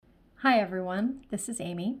Hi everyone, this is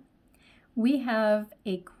Amy. We have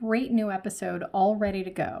a great new episode all ready to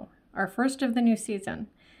go, our first of the new season,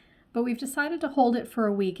 but we've decided to hold it for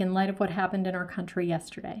a week in light of what happened in our country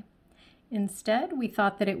yesterday. Instead, we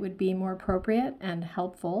thought that it would be more appropriate and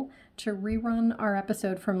helpful to rerun our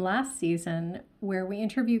episode from last season where we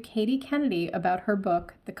interview Katie Kennedy about her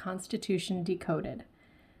book, The Constitution Decoded,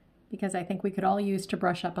 because I think we could all use to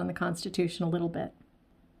brush up on the Constitution a little bit.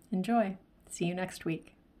 Enjoy. See you next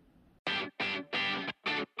week.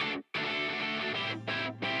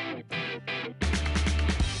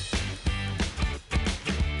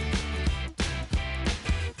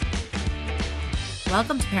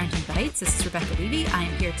 Welcome to Parenting Bites. This is Rebecca Levy. I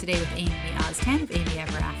am here today with Amy Oztan of Amy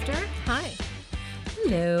Ever After. Hi.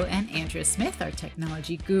 Hello, and Andrea Smith, our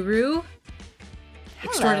technology guru. Hello.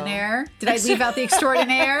 Extraordinaire. Did I leave out the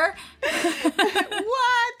extraordinaire?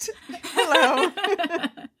 What? Hello.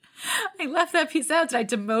 I left that piece out. Did I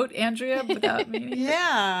demote Andrea without meaning?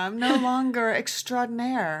 Yeah, I'm no longer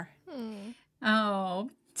extraordinaire. Oh,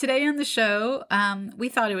 today on the show, we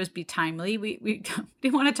thought it would be timely. We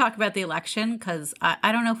didn't want to talk about the election because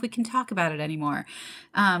I don't know if we can talk about it anymore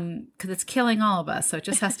because it's killing all of us. So it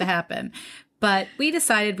just has to happen. But we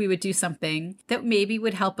decided we would do something that maybe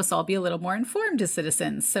would help us all be a little more informed as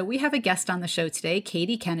citizens. So we have a guest on the show today,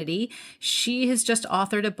 Katie Kennedy. She has just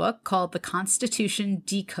authored a book called The Constitution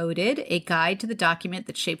Decoded, a guide to the document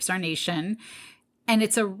that shapes our nation. And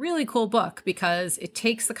it's a really cool book because it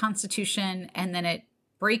takes the Constitution and then it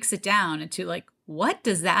breaks it down into like, what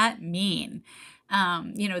does that mean?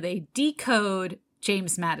 They decode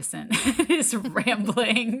James Madison, his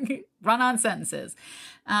rambling run-on sentences.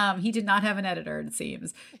 He did not have an editor, it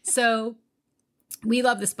seems. So we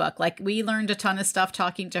love this book. Like, we learned a ton of stuff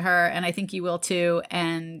talking to her, and I think you will too.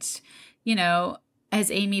 And,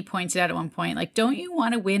 as Amy pointed out at one point, like, don't you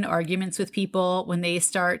want to win arguments with people when they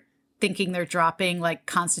start thinking they're dropping like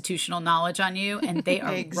constitutional knowledge on you and they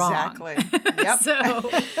are exactly. wrong. Yep. So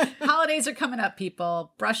holidays are coming up,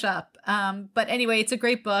 people. Brush up. But anyway, it's a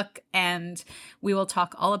great book and we will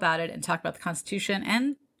talk all about it and talk about the Constitution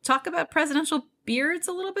and talk about presidential beards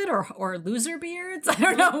a little bit or loser beards. I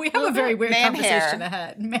don't know. We have a very weird conversation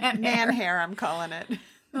ahead. Man hair, I'm calling it.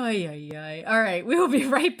 Ay, ay, ay. All right. We will be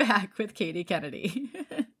right back with Katie Kennedy.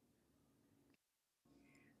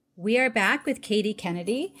 We are back with Katie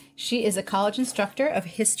Kennedy. She is a college instructor of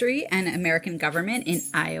history and American government in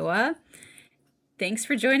Iowa. Thanks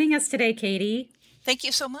for joining us today, Katie. Thank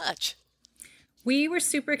you so much. We were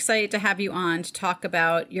super excited to have you on to talk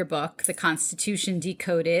about your book, The Constitution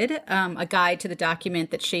Decoded, a guide to the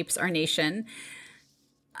document that shapes our nation.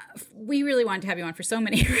 We really wanted to have you on for so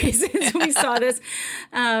many reasons when we saw this.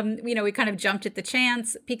 We kind of jumped at the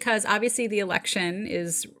chance because obviously the election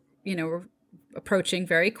is, approaching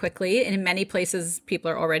very quickly. And in many places, people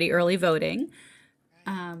are already early voting.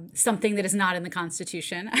 Something that is not in the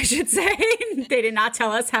Constitution, I should say. They did not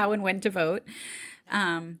tell us how and when to vote.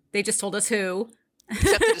 They just told us who.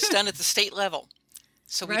 Except that it's done at the state level.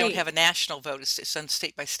 So we Right. don't have a national vote. It's done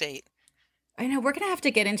state by state. I know. We're going to have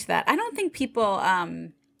to get into that. I don't think people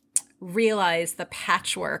realize the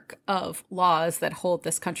patchwork of laws that hold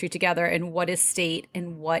this country together and what is state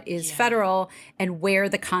and what is federal and where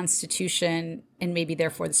the Constitution and maybe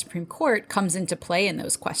therefore the Supreme Court comes into play in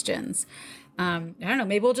those questions. I don't know.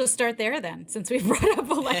 Maybe we'll just start there then, since we've brought up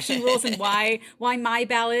election rules and why my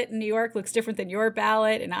ballot in New York looks different than your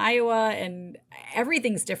ballot in Iowa, and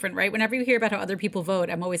everything's different, right? Whenever you hear about how other people vote,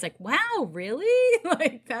 I'm always like, wow, really?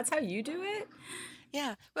 Like, that's how you do it?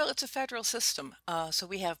 Yeah, well, it's a federal system. So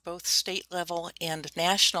we have both state level and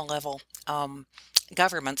national level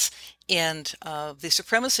governments. And the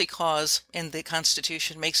Supremacy Clause in the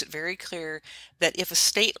Constitution makes it very clear that if a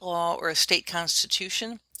state law or a state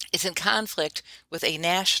constitution is in conflict with a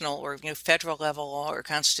national or federal level law or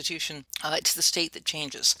constitution, it's the state that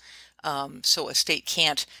changes. So a state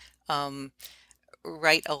can't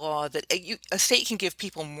write a law that a state can give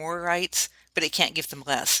people more rights, but it can't give them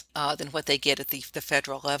less than what they get at the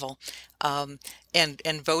federal level.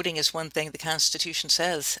 And voting is one thing the Constitution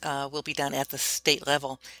says will be done at the state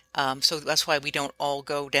level. So that's why we don't all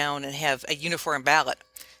go down and have a uniform ballot,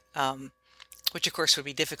 which of course would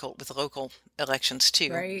be difficult with local elections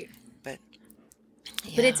too. Right. But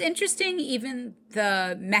But it's interesting, even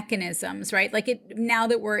the mechanisms, right? Like now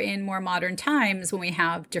that we're in more modern times when we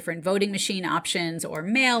have different voting machine options or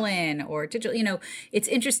mail-in or digital, it's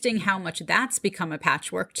interesting how much that's become a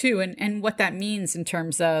patchwork too, and what that means in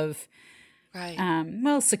terms of,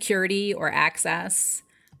 security or access.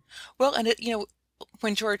 Well, and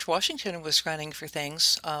when George Washington was running for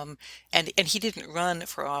things, and he didn't run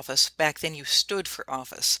for office back then, you stood for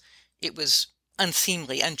office. It was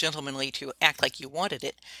unseemly, ungentlemanly to act like you wanted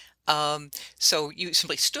it. So you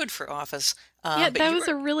simply stood for office. Yeah, but that you was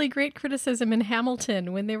were- a really great criticism in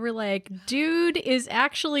Hamilton when they were like, dude is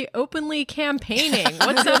actually openly campaigning.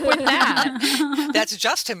 What's up with that? That's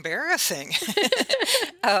just embarrassing.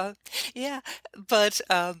 uh, yeah, but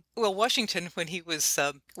well, Washington, when he was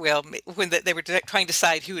when they were trying to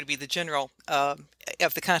decide who would be the general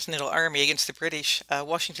of the Continental Army against the British,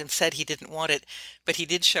 Washington said he didn't want it, but he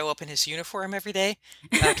did show up in his uniform every day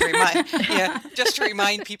to remind, just to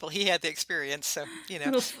remind people he had the experience. So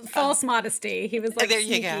Little false modesty. He was like there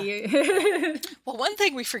you sneaky. Well, one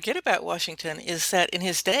thing we forget about Washington is that in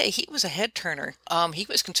his day, he was a head turner. He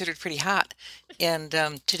was considered pretty hot. And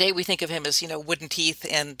today we think of him as, wooden teeth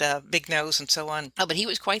and big nose and so on. But he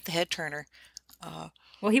was quite the head turner.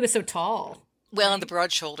 Well, he was so tall. Well, and the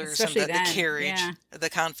broad shoulders Especially and the then, carriage, yeah. the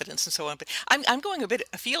confidence and so on. But I'm going a bit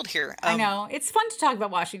afield here. I know. It's fun to talk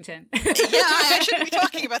about Washington. Yeah, I shouldn't be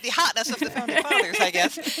talking about the hotness of the Founding Fathers, I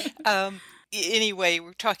guess. Anyway,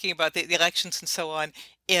 we're talking about the elections and so on,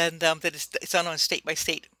 and that it's done on a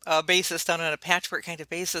state-by-state basis, done on a patchwork kind of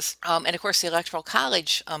basis. And of course, the Electoral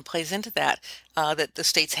College plays into that, that the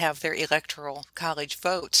states have their Electoral College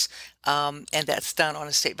votes, and that's done on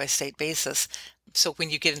a state-by-state basis. So when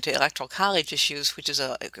you get into Electoral College issues, which is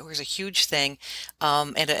of course a huge thing,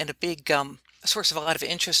 and a big source of a lot of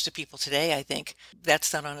interest to people today, I think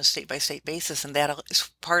that's done on a state-by-state basis, and that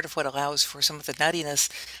is part of what allows for some of the nuttiness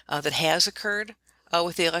that has occurred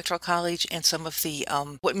with the Electoral College, and some of the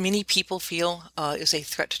what many people feel is a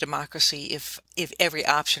threat to democracy if every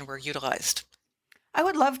option were utilized. I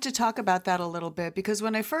would love to talk about that a little bit, because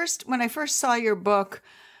when I first saw your book,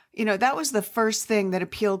 that was the first thing that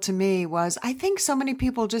appealed to me. Was I think so many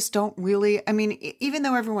people just don't really, I mean, even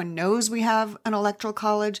though everyone knows we have an electoral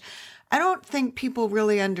college, I don't think people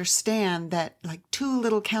really understand that like two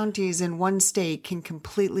little counties in one state can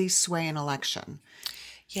completely sway an election.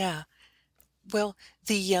 Yeah. Well,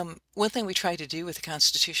 the one thing we tried to do with the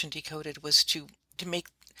Constitution Decoded was to make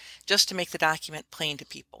the document plain to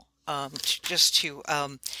people. Just to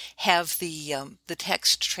have the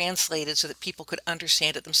text translated so that people could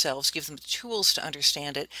understand it themselves, give them the tools to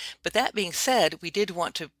understand it. But that being said, we did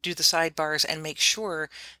want to do the sidebars and make sure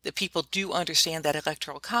that people do understand that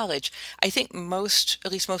Electoral College. I think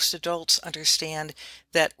at least most adults understand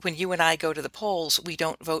that when you and I go to the polls, we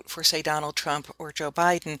don't vote for, say, Donald Trump or Joe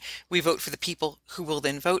Biden. We vote for the people who will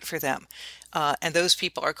then vote for them. And those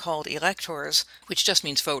people are called electors, which just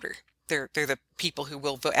means voter. They're the people who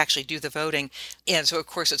will actually do the voting. And so, of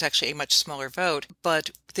course, it's actually a much smaller vote.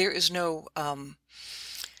 But there is no,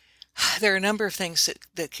 there are a number of things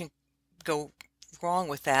that can go wrong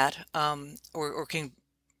with that, or can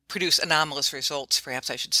produce anomalous results, perhaps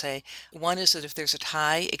I should say. One is that if there's a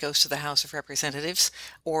tie, it goes to the House of Representatives,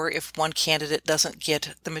 or if one candidate doesn't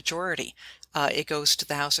get the majority, it goes to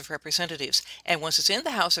the House of Representatives. And once it's in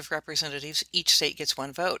the House of Representatives, each state gets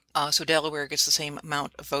one vote. So Delaware gets the same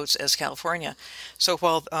amount of votes as California. So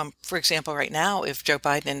while, for example, right now, if Joe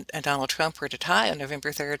Biden and Donald Trump were to tie on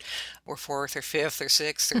November 3rd or 4th or 5th or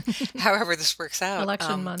 6th, or however this works out.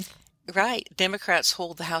 Election month. Right. Democrats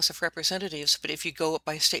hold the House of Representatives, but if you go up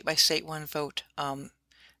by state one vote,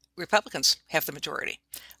 Republicans have the majority.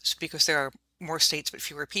 It's because there are more states but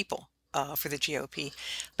fewer people for the GOP.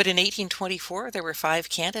 But in 1824, there were 5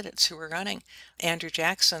 candidates who were running. Andrew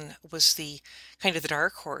Jackson was the kind of the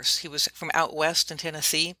dark horse. He was from out west in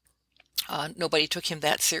Tennessee. Nobody took him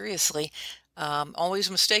that seriously. Always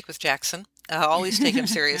a mistake with Jackson. Always take him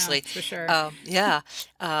seriously. Yeah, for sure.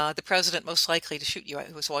 The president most likely to shoot you.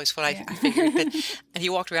 It was always what I figured. And he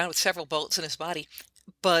walked around with several bullets in his body.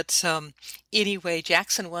 But anyway,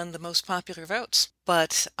 Jackson won the most popular votes.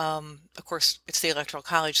 But of course, it's the Electoral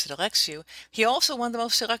College that elects you. He also won the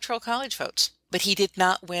most Electoral College votes. But he did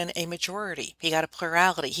not win a majority. He got a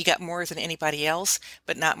plurality. He got more than anybody else,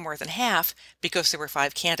 but not more than half, because there were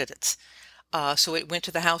 5 candidates. So it went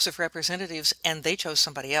to the House of Representatives, and they chose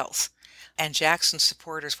somebody else. And Jackson's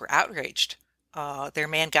supporters were outraged. Their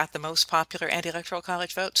man got the most popular and Electoral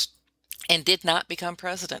College votes and did not become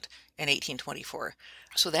president in 1824.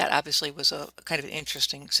 So that obviously was a kind of an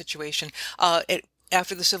interesting situation.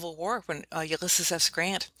 After the Civil War, when Ulysses S.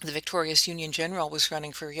 Grant, the victorious Union general, was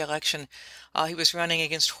running for re-election, he was running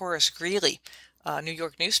against Horace Greeley, New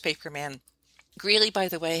York newspaperman. Greeley, by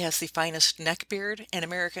the way, has the finest neckbeard in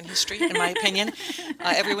American history, in my opinion.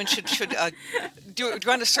 Everyone should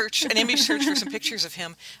run an image search for some pictures of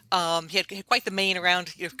him. He had quite the mane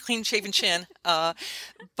around, clean-shaven chin.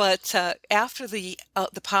 But after the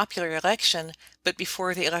popular election, but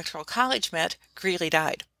before the Electoral College met, Greeley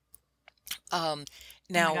died.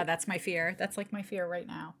 Now, oh my God, that's my fear. That's like my fear right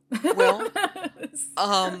now. well,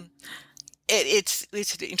 it's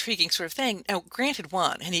an intriguing sort of thing. Now, Grant had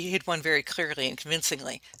won, and he had won very clearly and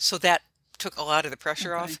convincingly, so that took a lot of the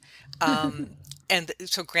pressure Okay. off. And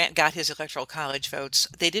so Grant got his electoral college votes.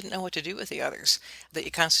 They didn't know what to do with the others. The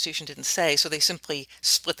Constitution didn't say, so they simply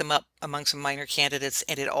split them up among some minor candidates,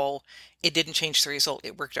 and it didn't change the result.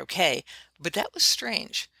 It worked okay, but that was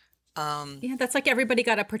strange. Yeah, that's like everybody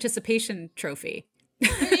got a participation trophy.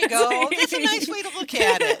 There you go. That's a nice way to look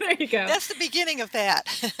at it. There you go. That's the beginning of that.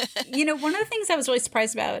 One of the things I was really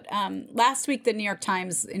surprised about, last week, the New York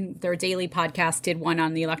Times in their daily podcast did one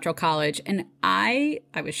on the Electoral College, and I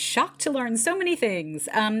was shocked to learn so many things.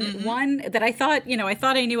 One that I thought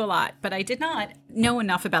I knew a lot, but I did not know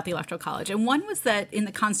enough about the Electoral College. And one was that in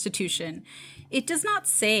the Constitution, it does not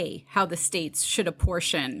say how the states should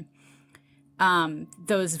apportion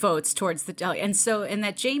those votes towards the delegate. And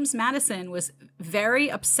that James Madison was very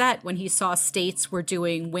upset when he saw states were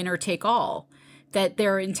doing winner take all, that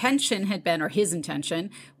their intention had been, or his intention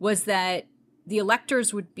was that the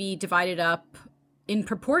electors would be divided up in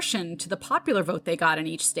proportion to the popular vote they got in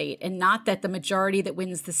each state, and not that the majority that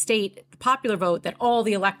wins the state, the popular vote, that all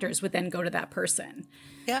the electors would then go to that person.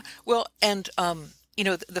 Yeah. Well, and,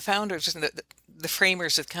 the founders and the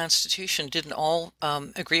framers of the Constitution didn't all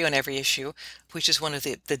agree on every issue, which is one of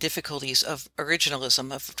the difficulties of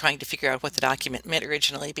originalism, of trying to figure out what the document meant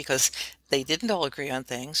originally, because they didn't all agree on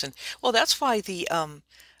things. And well, that's why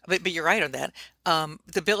but you're right on that.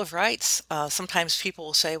 The Bill of Rights, sometimes people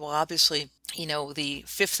will say, well, obviously, the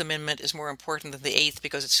Fifth Amendment is more important than the Eighth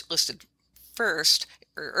because it's listed first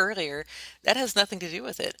or earlier. That has nothing to do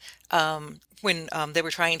with it. When they were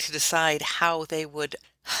trying to decide how they would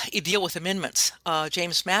deal with amendments,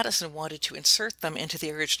 James Madison wanted to insert them into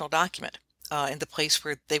the original document in the place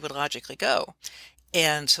where they would logically go.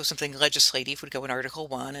 And so something legislative would go in Article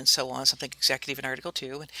 1 and so on, something executive in Article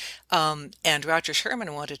 2. And Roger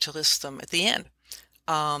Sherman wanted to list them at the end.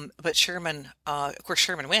 But Sherman, of course,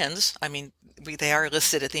 Sherman wins. I mean, they are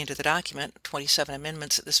listed at the end of the document, 27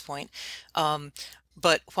 amendments at this point.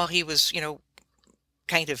 But while he was,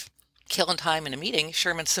 kind of killing time in a meeting,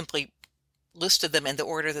 Sherman simply listed them in the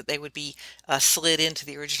order that they would be slid into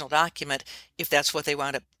the original document, if that's what they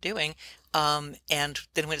wound up doing. And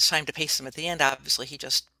then when it's time to paste them at the end, obviously he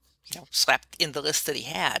just, slapped in the list that he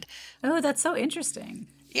had. Oh, that's so interesting.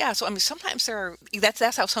 Yeah, so I mean, sometimes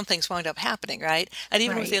that's how some things wind up happening, right? And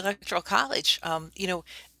even with the Electoral College,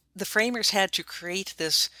 the framers had to create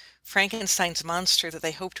this Frankenstein's monster that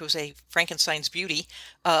they hoped was a Frankenstein's beauty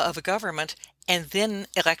of a government, and then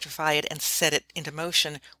electrify it and set it into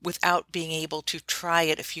motion without being able to try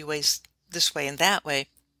it a few ways, this way and that way.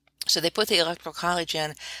 So they put the Electoral College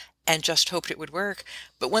in and just hoped it would work.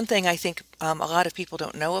 But one thing I think a lot of people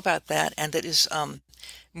don't know about that, and that is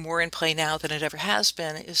more in play now than it ever has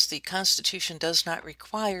been, is the Constitution does not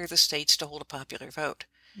require the states to hold a popular vote.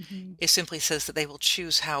 Mm-hmm. It simply says that they will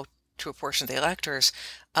choose how to apportion the electors.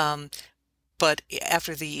 But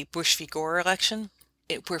after the Bush v. Gore election,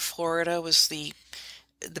 where Florida was the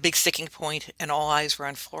big sticking point and all eyes were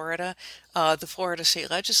on Florida, the Florida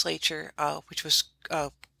state legislature, which was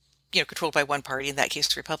controlled by one party, in that case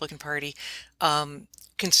the Republican Party,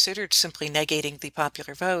 considered simply negating the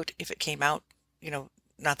popular vote if it came out,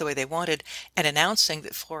 not the way they wanted, and announcing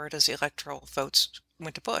that Florida's electoral votes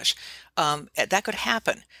went to Bush. That could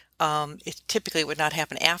happen. It typically would not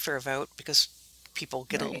happen after a vote because people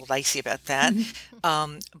get a little dicey about that.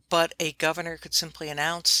 But a governor could simply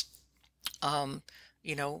announce,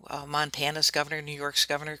 Montana's governor, New York's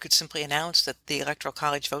governor could simply announce that the Electoral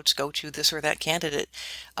College votes go to this or that candidate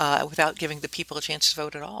without giving the people a chance to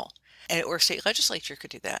vote at all. Or a state legislature could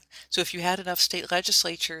do that. So if you had enough state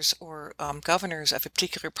legislatures or governors of a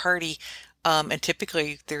particular party, and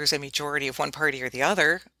typically there's a majority of one party or the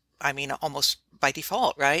other, I mean, almost by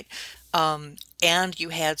default, right? And you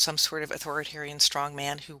had some sort of authoritarian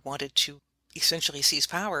strongman who wanted to essentially seize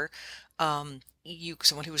power,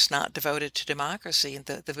 someone who was not devoted to democracy and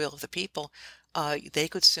the will of the people, they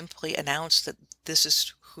could simply announce that this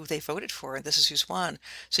is who they voted for and this is who's won.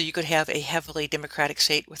 So you could have a heavily Democratic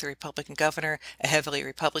state with a Republican governor, a heavily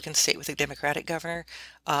Republican state with a Democratic governor,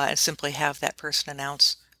 and simply have that person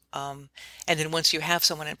announce. And then once you have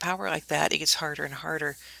someone in power like that, it gets harder and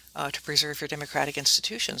harder to preserve your democratic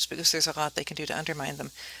institutions because there's a lot they can do to undermine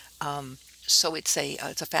them. So it's a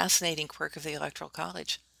fascinating quirk of the Electoral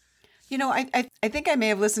College. I think I may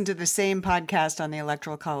have listened to the same podcast on the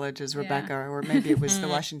Electoral College as Rebecca, or maybe it was the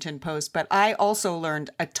Washington Post, but I also learned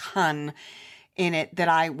a ton in it that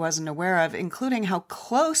I wasn't aware of, including how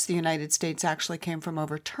close the United States actually came from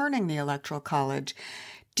overturning the Electoral College.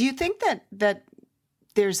 Do you think that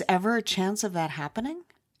there's ever a chance of that happening?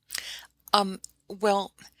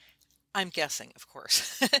 Well, I'm guessing, of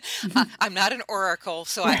course. I'm not an oracle,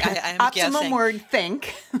 so I'm Optimum guessing. word,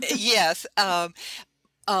 think. Yes.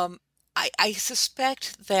 I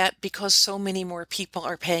suspect that because so many more people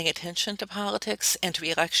are paying attention to politics and to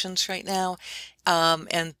elections right now,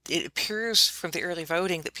 and it appears from the early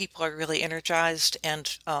voting that people are really energized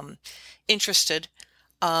and interested.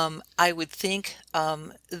 I would think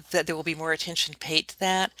that there will be more attention paid to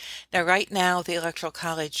that. Now, right now, the Electoral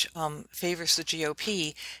College favors the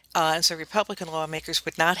GOP, and so Republican lawmakers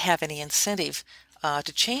would not have any incentive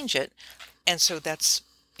to change it. And so that's,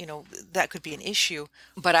 that could be an issue.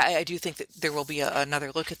 But I do think that there will be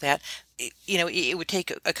another look at that. It would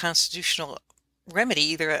take a constitutional remedy,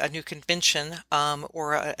 either a new convention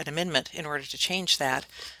or an amendment in order to change that.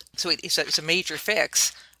 So it's a major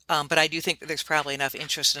fix. But I do think that there's probably enough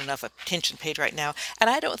interest and enough attention paid right now. And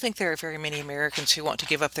I don't think there are very many Americans who want to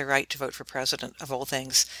give up their right to vote for president, of all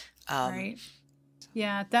things. Right.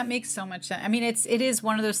 Yeah, that makes so much sense. I mean, it is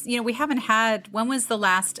one of those, we haven't had, when was the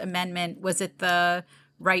last amendment? Was it the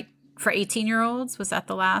right for 18-year-olds? Was that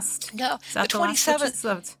the last? No, the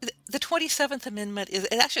 27th. The 27th Amendment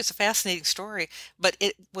it's a fascinating story, but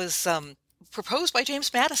it was proposed by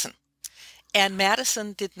James Madison. And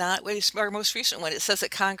Madison did not, our most recent one, it says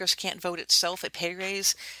that Congress can't vote itself a pay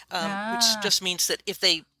raise, which just means that if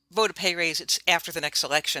they vote a pay raise, it's after the next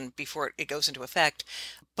election before it goes into effect.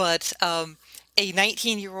 But a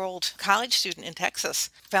 19-year-old college student in Texas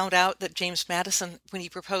found out that James Madison, when he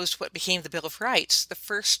proposed what became the Bill of Rights, the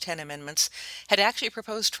first 10 amendments, had actually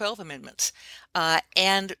proposed 12 amendments.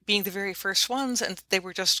 And being the very first ones, and they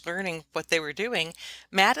were just learning what they were doing,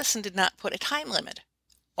 Madison did not put a time limit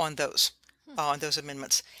on those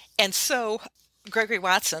amendments. And so Gregory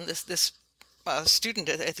Watson, this student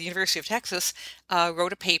at the University of Texas,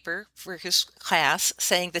 wrote a paper for his class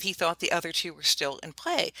saying that he thought the other two were still in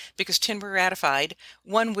play because 10 were ratified.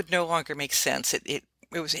 One would no longer make sense. It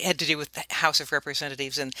had to do with the House of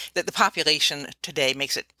Representatives, and that the population today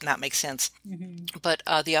makes it not make sense. Mm-hmm. But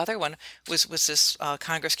the other one was this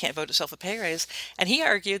Congress can't vote itself a pay raise, and he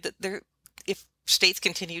argued that if states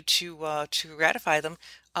continued to ratify them,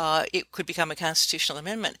 it could become a constitutional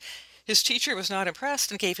amendment. His teacher was not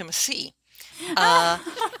impressed and gave him a C.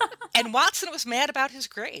 And Watson was mad about his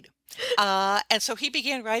grade. And so he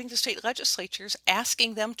began writing to state legislatures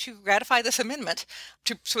asking them to ratify this amendment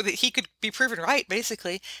so that he could be proven right,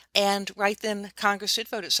 basically. And right then, Congress did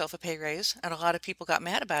vote itself a pay raise, and a lot of people got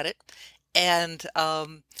mad about it. And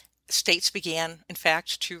states began, in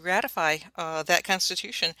fact, to ratify that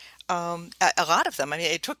Constitution. A lot of them. I mean,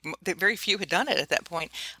 it took very few had done it at that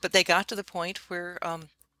point, but they got to the point where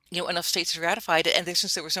enough states had ratified it, and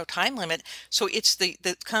since there was no time limit, so it's the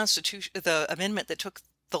Constitution, the amendment that took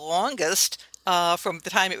the longest from the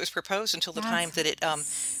time it was proposed until the time that it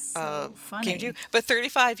came due. But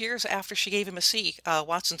 35 years after she gave him a C,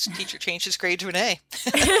 Watson's teacher changed his grade to an A.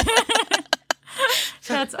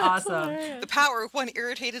 That's awesome. The power of one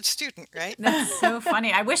irritated student, right? That's so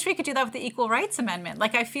funny. I wish we could do that with the Equal Rights Amendment.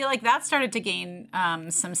 Like, I feel like that started to gain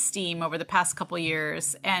some steam over the past couple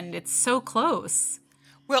years, and it's so close.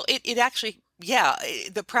 Well, it actually, yeah.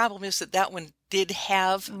 The problem is that one did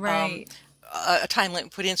have a time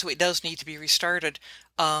limit put in, so it does need to be restarted.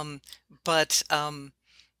 But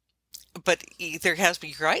there has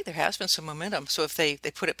been, you're right, there has been some momentum. So if they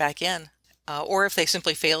put it back in, or if they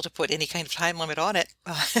simply fail to put any kind of time limit on it.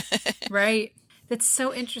 Right. That's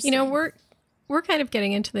so interesting. We're kind of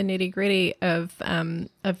getting into the nitty-gritty of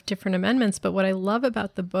different amendments, but what I love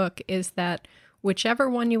about the book is that whichever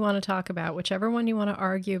one you want to talk about, whichever one you want to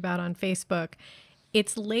argue about on Facebook,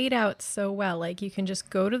 it's laid out so well. Like, you can just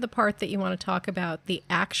go to the part that you want to talk about. The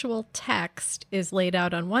actual text is laid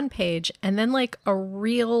out on one page, and then like a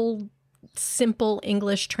real simple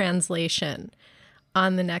English translation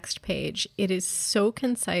on the next page. It is so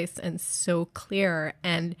concise and so clear,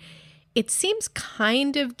 and it seems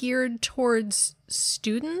kind of geared towards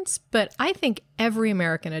students, but I think every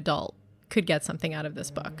American adult could get something out of this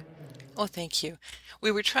book. Oh, thank you.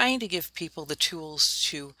 We were trying to give people the tools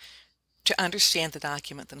to understand the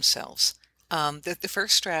document themselves. The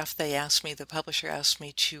first draft, the publisher asked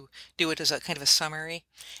me to do it as a kind of a summary,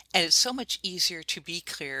 and it's so much easier to be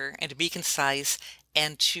clear and to be concise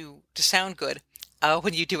and to sound good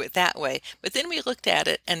when you do it that way. But then we looked at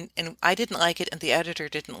it, and I didn't like it, and the editor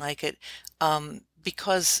didn't like it,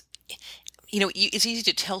 because it's easy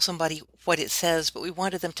to tell somebody what it says, but we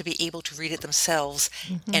wanted them to be able to read it themselves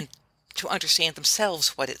and to understand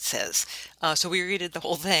themselves what it says. So we redid the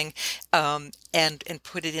whole thing and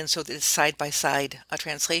put it in so that it's side by side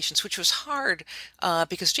translations, which was hard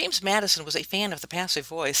because James Madison was a fan of the passive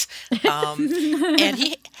voice, and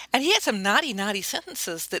he had some naughty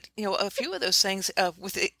sentences that a few of those things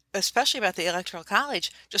especially about the Electoral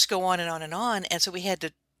College just go on and on and on, and so we had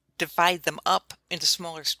to divide them up into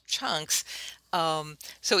smaller chunks.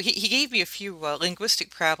 So he gave me a few linguistic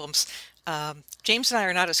problems. James and I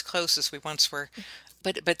are not as close as we once were,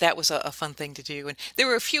 but that was a fun thing to do. And there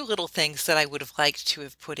were a few little things that I would have liked to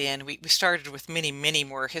have put in. We started with many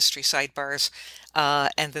more history sidebars,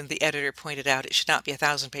 and then the editor pointed out it should not be a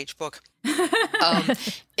 1,000-page book.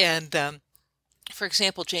 And for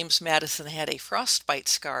example, James Madison had a frostbite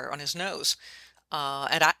scar on his nose.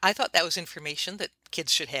 And I thought that was information that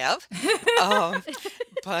kids should have.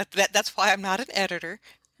 But that's why I'm not an editor.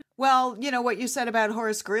 Well, what you said about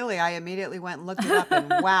Horace Greeley, I immediately went and looked it up,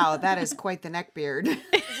 and wow, that is quite the neckbeard.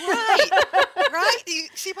 Right. Do you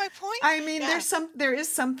see my point? I mean, there is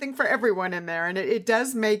something for everyone in there, and it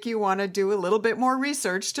does make you want to do a little bit more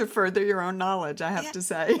research to further your own knowledge, I have to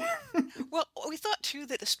say. Well, we thought too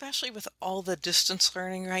that especially with all the distance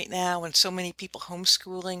learning right now and so many people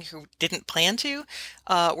homeschooling who didn't plan to,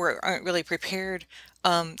 aren't really prepared,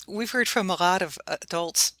 we've heard from a lot of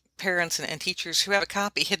adults, parents and teachers who have a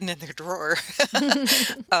copy hidden in their drawer,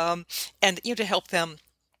 and to help them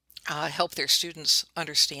help their students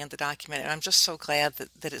understand the document. And I'm just so glad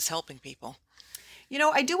that it's helping people.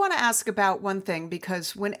 I do want to ask about one thing,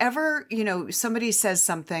 because whenever, somebody says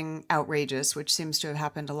something outrageous, which seems to have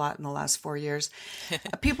happened a lot in the last 4 years,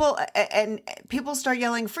 people start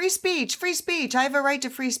yelling, free speech, I have a right to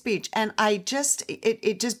free speech. And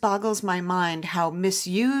it just boggles my mind how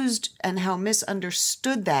misused and how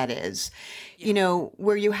misunderstood that is,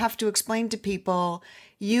 where you have to explain to people,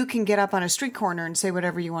 you can get up on a street corner and say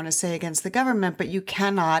whatever you want to say against the government, but you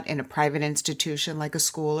cannot in a private institution like a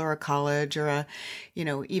school or a college or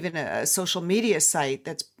even a social media site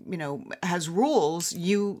that's, has rules.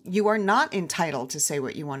 You are not entitled to say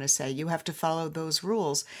what you want to say. You have to follow those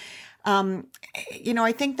rules. I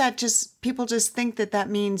think that people just think that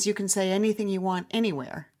means you can say anything you want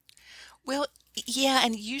anywhere. Well, yeah,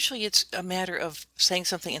 and usually it's a matter of saying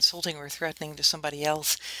something insulting or threatening to somebody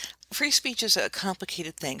else. Free speech is a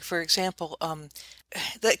complicated thing. For example,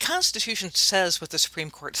 the Constitution says what the Supreme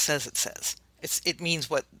Court says it says. It means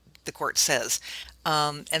what the court says.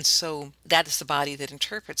 And so that is the body that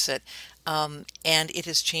interprets it. And it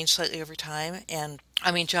has changed slightly over time. And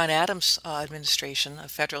I mean, John Adams' administration, a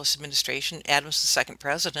Federalist administration, Adams, the second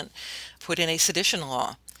president, put in a sedition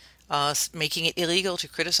law, making it illegal to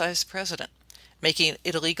criticize the president, making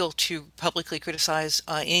it illegal to publicly criticize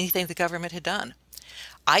anything the government had done.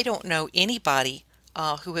 I don't know anybody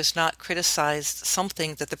who has not criticized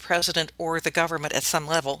something that the president or the government at some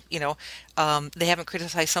level, they haven't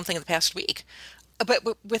criticized something in the past week. But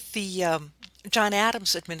with the John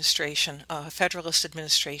Adams administration, Federalist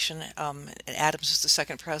administration, Adams is the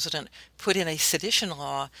second president, put in a sedition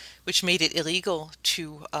law which made it illegal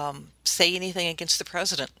to say anything against the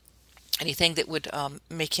president, anything that would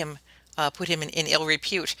make him put him in ill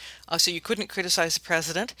repute. So you couldn't criticize the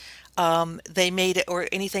president. They made it, or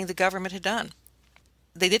anything the government had done.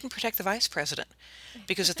 They didn't protect the vice president,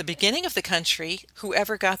 because at the beginning of the country,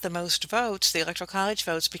 whoever got the most votes, the Electoral College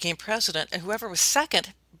votes, became president, and whoever was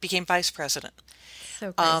second became vice president.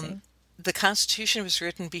 So crazy. The Constitution was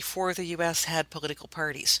written before the U.S. had political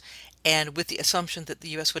parties, and with the assumption that the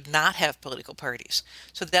U.S. would not have political parties.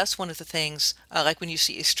 So that's one of the things, like when you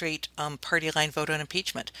see a straight party line vote on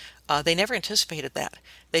impeachment. They never anticipated that.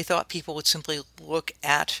 They thought people would simply look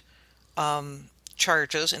at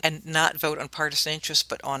charges and not vote on partisan interests,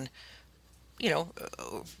 but on,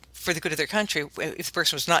 for the good of their country, if the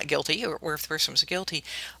person was not guilty or if the person was guilty.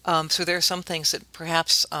 So there are some things that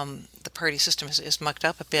perhaps the party system is mucked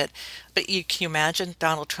up a bit. But can you imagine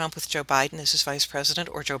Donald Trump with Joe Biden as his vice president,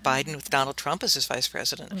 or Joe Biden with Donald Trump as his vice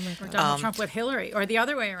president? Or Donald Trump with Hillary, or the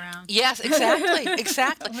other way around. Yes, exactly.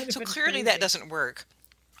 So clearly that doesn't work.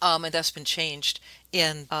 And that's been changed.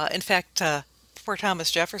 In fact, poor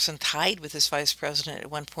Thomas Jefferson tied with his vice president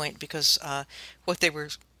at one point, because what they were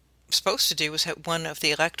supposed to do was have one of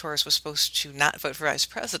the electors was supposed to not vote for vice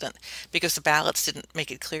president, because the ballots didn't make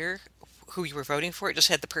it clear who you were voting for. It just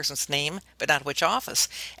had the person's name, but not which office.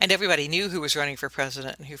 And everybody knew who was running for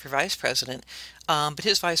president and who for vice president. But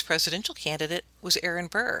his vice presidential candidate was Aaron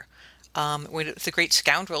Burr, one of the great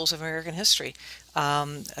scoundrels of American history.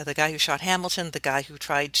 The guy who shot Hamilton, the guy who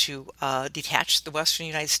tried to detach the western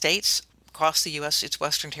United States, cost the U.S. its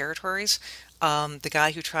western territories, the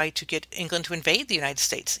guy who tried to get England to invade the United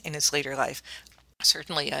States in his later life.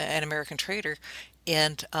 certainly an American traitor.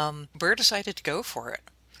 And Burr decided to go for it.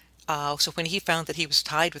 So when he found that he was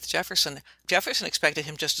tied with Jefferson, Jefferson expected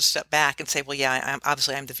him just to step back and say, well, yeah,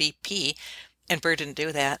 I'm the VP. And Burr didn't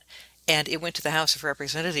do that. And it went to the House of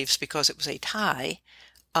Representatives because it was a tie,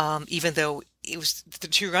 even though it was the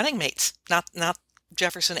two running mates, not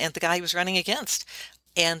Jefferson and the guy he was running against.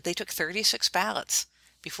 And they took 36 ballots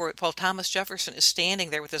while Thomas Jefferson is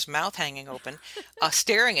standing there with his mouth hanging open,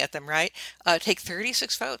 staring at them, right? Take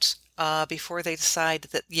 36 votes before they decide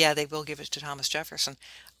that, yeah, they will give it to Thomas Jefferson.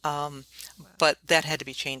 But that had to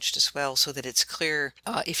be changed as well so that it's clear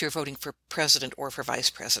if you're voting for president or for vice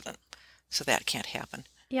president. So that can't happen.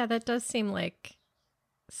 Yeah, that does seem like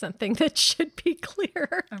something that should be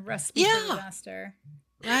clear. A recipe for disaster.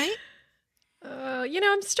 Right?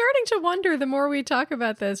 I'm starting to wonder, the more we talk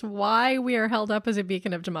about this, why we are held up as a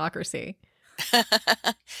beacon of democracy.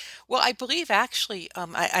 Well, I believe actually,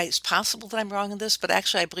 it's possible that I'm wrong in this, but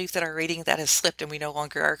actually I believe that our rating that has slipped and we no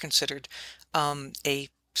longer are considered a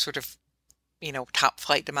sort of, top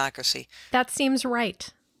flight democracy. That seems right.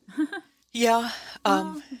 Yeah.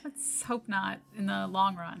 Let's hope not in the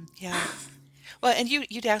long run. Yeah. Well, and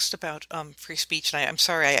you'd asked about free speech, and I'm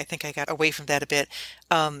sorry, I think I got away from that a bit.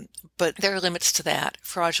 But there are limits to that.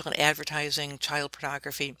 Fraudulent advertising, child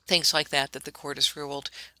pornography, things like that the court has ruled.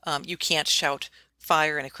 You can't shout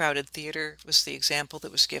fire in a crowded theater was the example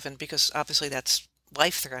that was given, because obviously that's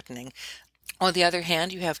life-threatening. On the other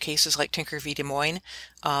hand, you have cases like Tinker v. Des Moines,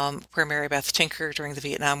 where Mary Beth Tinker during the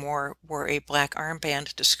Vietnam War wore a black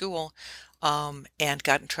armband to school and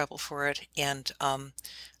got in trouble for it. And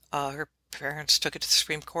her parents took it to the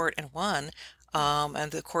Supreme Court and won.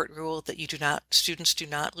 And the court ruled that students do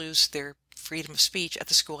not lose their freedom of speech at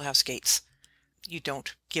the schoolhouse gates. You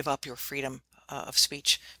don't give up your freedom of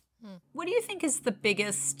speech. What do you think is the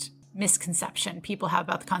biggest misconception people have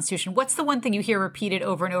about the Constitution? What's the one thing you hear repeated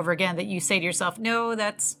over and over again that you say to yourself, no,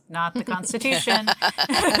 that's not the Constitution?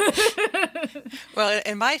 Well,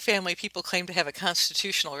 in my family, people claim to have a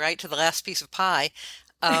constitutional right to the last piece of pie,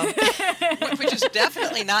 which is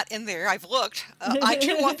definitely not in there. I've looked. I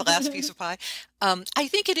too want the last piece of pie. I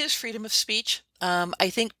think it is freedom of speech. I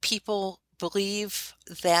think people believe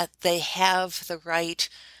that they have the right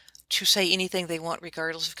to say anything they want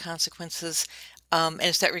regardless of consequences. And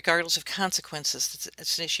it's that regardless of consequences,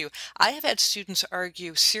 it's an issue. I have had students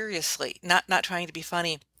argue seriously, not trying to be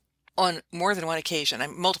funny, on more than one occasion,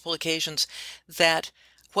 multiple occasions, that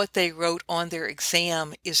what they wrote on their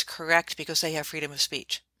exam is correct because they have freedom of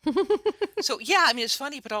speech. So yeah, it's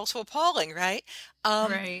funny, but also appalling, right?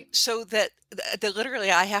 Right. So that literally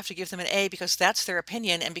I have to give them an A because that's their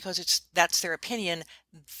opinion, and because that's their opinion,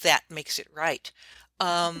 that makes it right.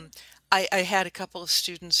 I had a couple of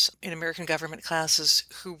students in American government classes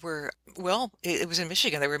who were, it was in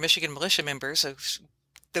Michigan. They were Michigan militia members.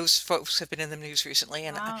 Those folks have been in the news recently,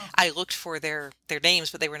 and Wow. I looked for their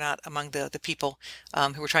names, but they were not among the people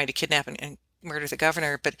who were trying to kidnap and murder the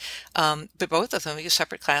governor. But both of them, these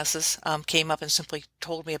separate classes, came up and simply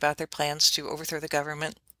told me about their plans to overthrow the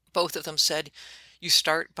government. Both of them said, you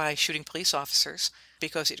start by shooting police officers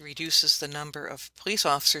because it reduces the number of police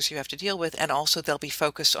officers you have to deal with, and also they'll be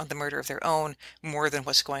focused on the murder of their own more than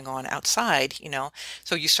what's going on outside,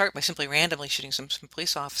 So you start by simply randomly shooting some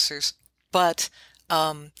police officers. But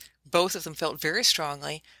both of them felt very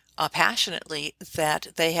strongly, passionately, that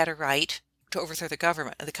they had a right to overthrow the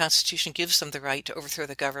government. And the Constitution gives them the right to overthrow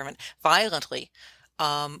the government violently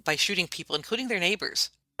by shooting people, including their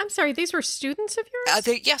neighbors. I'm sorry, these were students of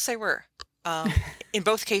yours? Yes, they were. In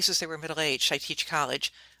both cases, they were middle-aged. I teach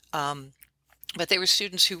college. But they were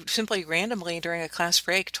students who simply randomly during a class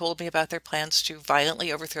break told me about their plans to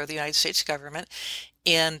violently overthrow the United States government.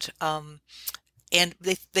 And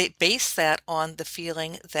they based that on the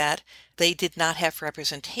feeling that they did not have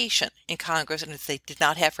representation in Congress. And if they did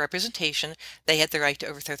not have representation, they had the right to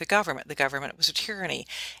overthrow the government. The government was a tyranny.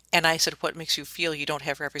 And I said, what makes you feel you don't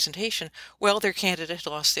have representation? Well, their candidate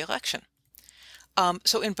lost the election.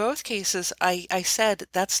 So in both cases, I said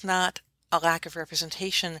that's not a lack of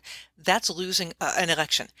representation, that's losing an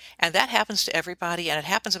election. And that happens to everybody, and it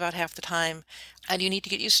happens about half the time, and you need to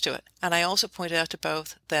get used to it. And I also pointed out to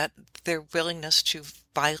both that their willingness to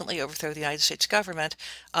violently overthrow the United States government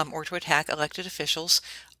or to attack elected officials,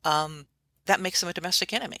 that makes them a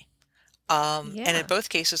domestic enemy. And in both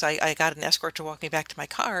cases, I got an escort to walk me back to my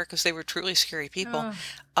car because they were truly scary people.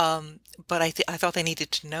 But I thought they needed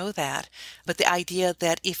to know that. But the idea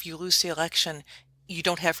that if you lose the election, you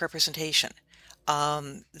don't have representation.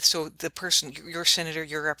 So the person, your senator,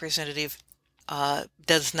 your representative,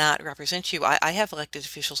 does not represent you. I have elected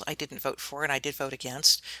officials I didn't vote for and I did vote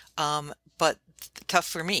against. But tough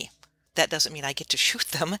for me. that doesn't mean I get to shoot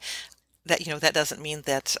them. That doesn't mean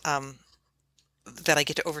that that I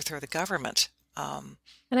get to overthrow the government.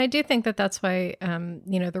 And I do think that that's why,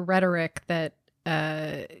 the rhetoric that,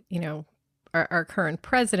 our current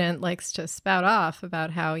president likes to spout off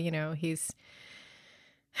about how, he's,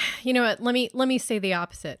 what, let me say the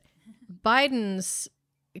opposite. Biden's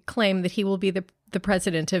claim that he will be the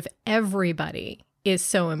president of everybody is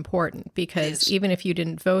so important because even if you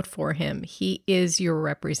didn't vote for him, he is your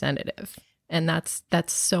representative. And that's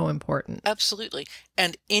so important. Absolutely.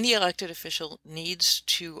 And any elected official needs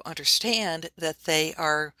to understand that they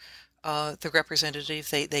are the representative.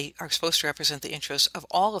 They are supposed to represent the interests of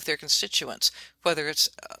all of their constituents, whether it's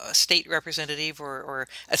a state representative or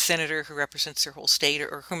a senator who represents their whole state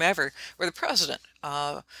or whomever, or the president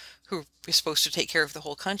who is supposed to take care of the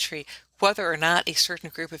whole country. Whether or not a certain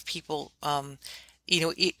group of people,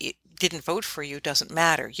 it didn't vote for you doesn't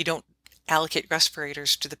matter. You don't allocate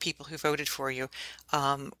respirators to the people who voted for you,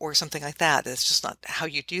 or something like that. That's just not how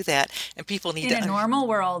you do that. And people need in to. In a normal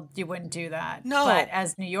world, you wouldn't do that. No. But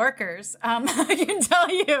as New Yorkers, I can tell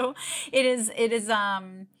you,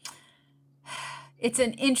 it's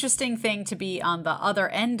an interesting thing to be on the other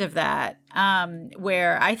end of that,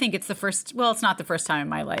 where I think it's it's not the first time in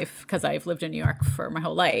my life, because I've lived in New York for my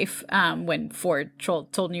whole life, when Ford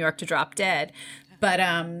told New York to drop dead. But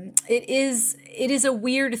it is a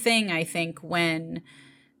weird thing, I think, when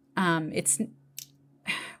the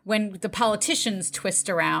politicians twist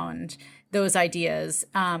around those ideas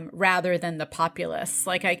rather than the populace.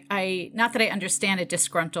 Like I not that I understand a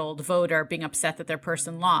disgruntled voter being upset that their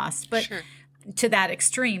person lost, but Sure. to that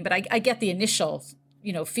extreme. But I get the initial,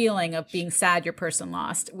 feeling of being sad your person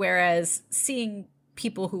lost. Whereas seeing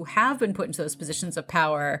people who have been put into those positions of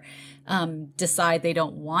power decide they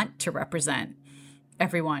don't want to represent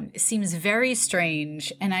everyone, it seems very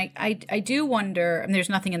strange. And I do wonder, there's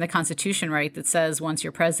nothing in the Constitution, right, that says once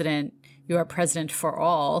you're president, you are president for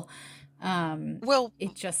all. Well,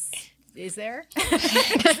 it just, is there?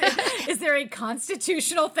 Is there a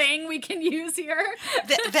constitutional thing we can use here?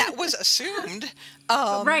 that was assumed.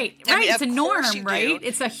 Right. I mean, It's a of norm, course you right? do.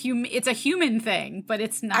 It's a human thing, but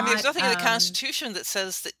it's not. I mean, there's nothing in the Constitution that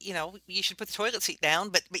says that, you should put the toilet seat down,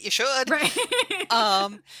 but you should. Right.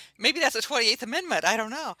 Maybe that's the 28th Amendment. I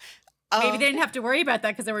don't know. Maybe they didn't have to worry about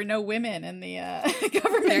that because there were no women in the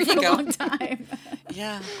government for a long time.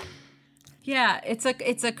 Yeah. Yeah, it's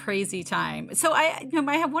a crazy time. So I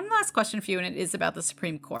have one last question for you, and it is about the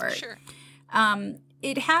Supreme Court. Sure.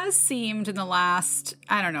 It has seemed in the last,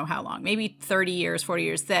 I don't know how long, maybe 30 years, 40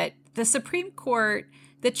 years, that the Supreme Court,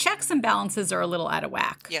 the checks and balances are a little out of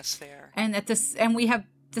whack. Yes, they are. And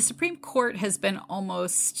the Supreme Court has been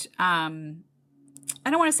almost, I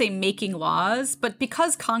don't want to say making laws, but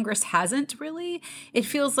because Congress hasn't really, it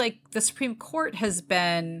feels like the Supreme Court has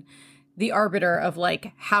been the arbiter of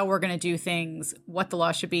like how we're going to do things, what the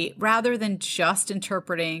law should be, rather than just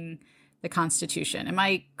interpreting the Constitution. Am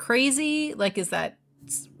I crazy? Like, is that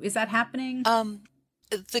happening?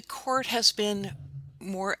 The court has been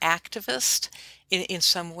more activist in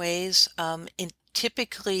some ways. And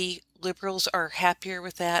typically, liberals are happier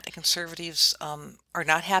with that, and conservatives are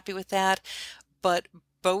not happy with that. But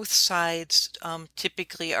both sides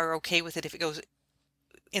typically are okay with it if it goes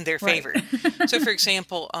in their favor. Right. So, for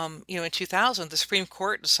example, in 2000, the Supreme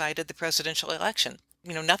Court decided the presidential election.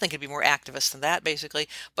 Nothing could be more activist than that, basically.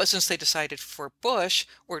 But since they decided for Bush,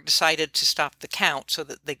 or decided to stop the count so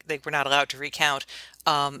that they were not allowed to recount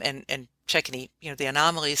and check any, the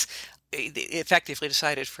anomalies, they effectively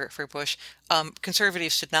decided for Bush.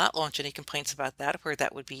 Conservatives did not launch any complaints about that, where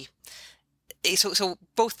that would be. So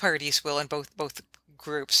both parties will, and both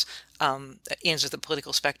groups, ends of the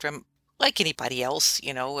political spectrum, like anybody else,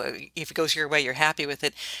 if it goes your way, you're happy with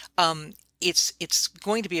it. It's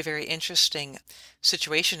going to be a very interesting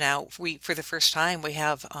situation now. For the first time, we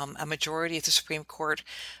have a majority of the Supreme Court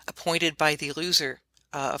appointed by the loser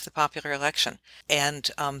of the popular election.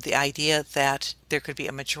 And the idea that there could be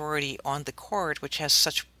a majority on the court, which has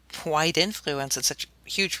such wide influence and such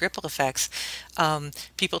huge ripple effects.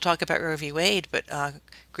 People talk about Roe v. Wade, but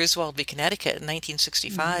Griswold v. Connecticut in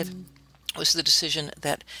 1965 was the decision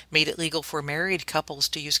that made it legal for married couples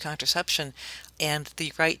to use contraception. And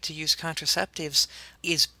the right to use contraceptives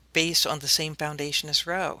is based on the same foundation as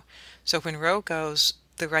Roe. So when Roe goes,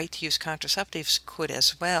 the right to use contraceptives could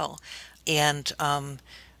as well. And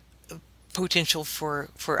potential for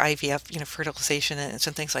IVF, fertilization and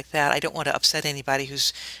some things like that. I don't want to upset anybody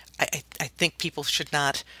I think people should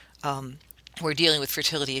not, we're dealing with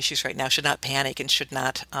fertility issues right now, should not panic and should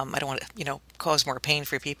not, I don't want to, cause more pain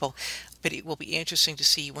for people. But it will be interesting to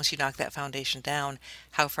see once you knock that foundation down,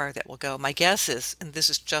 how far that will go. My guess is, and this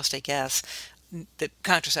is just a guess, that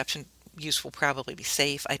contraception use will probably be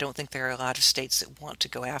safe. I don't think there are a lot of states that want to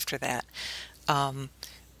go after that.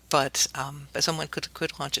 But someone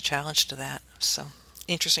could launch a challenge to that. So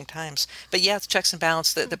interesting times. But yeah, it's checks and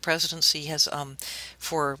balance. The presidency has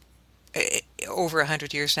for over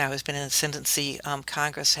 100 years now has been in ascendancy.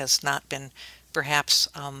 Congress has not been perhaps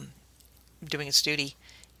doing its duty,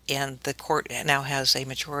 and the court now has a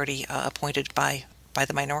majority appointed by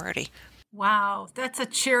the minority. Wow, that's a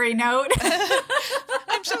cheery note.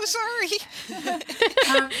 I'm so sorry.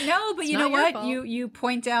 No, but you know what? You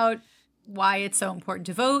point out why it's so important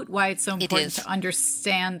to vote, why it's so important to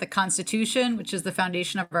understand the Constitution, which is the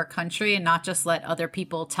foundation of our country, and not just let other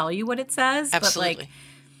people tell you what it says. Absolutely. But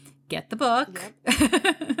get the book.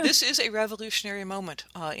 Yep. This is a revolutionary moment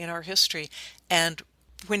in our history. And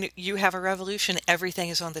when you have a revolution, everything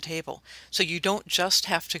is on the table. So you don't just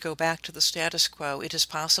have to go back to the status quo. It is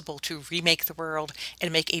possible to remake the world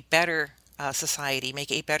and make a better society,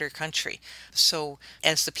 make a better country. So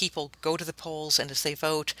as the people go to the polls and as they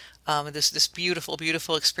vote, this beautiful,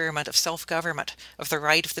 beautiful experiment of self-government, of the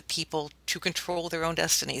right of the people to control their own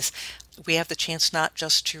destinies, we have the chance not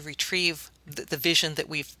just to retrieve the vision that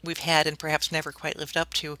we've had and perhaps never quite lived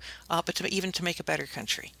up to, but even to make a better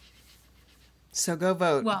country. So go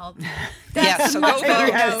vote. Well, yes, so go vote.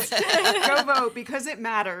 Yes. Go vote because it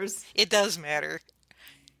matters. It does matter.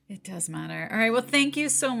 It does matter. All right. Well, thank you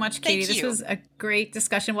so much, Katie. Thank you. This was a great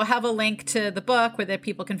discussion. We'll have a link to the book where that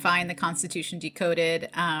people can find the Constitution Decoded.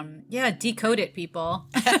 Decode it, people.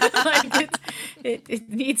 It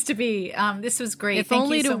needs to be. This was great. If Thank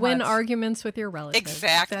only you so to win much. arguments with your relatives.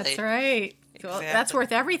 Exactly. That's right. Well, Exactly. that's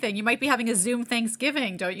worth everything. You might be having a Zoom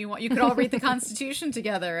Thanksgiving, don't you? You could all read the Constitution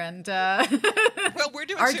together and. Well, we're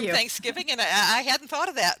doing argue. Zoom Thanksgiving, and I hadn't thought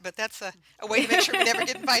of that, but that's a way to make sure we never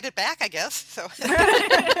get invited back, I guess. So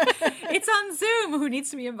it's on Zoom. Who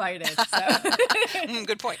needs to be invited? So.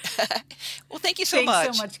 Good point. Well, thank you so much.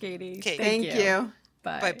 Thanks so much, Katie. Okay. Thank you.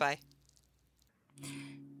 Bye. Bye-bye.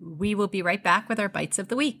 We will be right back with our Bites of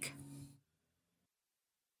the Week.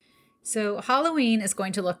 So Halloween is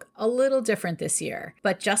going to look a little different this year,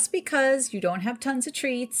 but just because you don't have tons of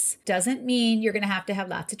treats doesn't mean you're going to have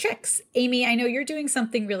lots of tricks. Amy, I know you're doing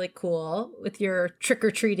something really cool with your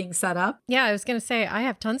trick-or-treating setup. Yeah, I was going to say, I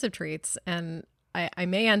have tons of treats, and I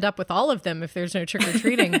may end up with all of them if there's no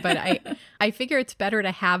trick-or-treating, but I figure it's better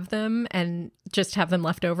to have them and just have them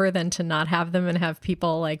left over than to not have them and have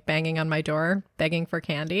people like banging on my door, begging for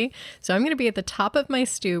candy. So I'm going to be at the top of my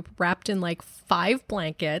stoop, wrapped in like 5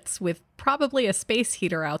 blankets with probably a space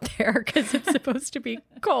heater out there because it's supposed to be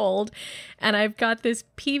cold. And I've got this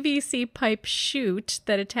PVC pipe chute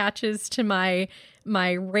that attaches to my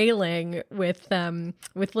railing with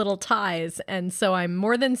little ties, and so I'm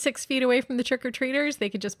more than 6 feet away from the trick-or-treaters. They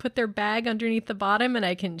could just put their bag underneath the bottom and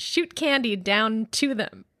I can shoot candy down to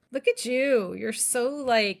them. Look at you. You're so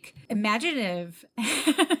like imaginative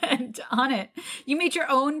and on it. You made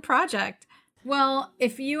your own project. Well,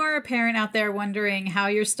 if you are a parent out there wondering how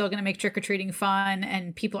you're still going to make trick-or-treating fun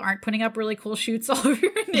and people aren't putting up really cool shoots all over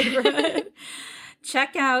your neighborhood,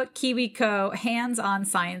 check out KiwiCo hands-on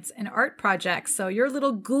science and art projects so your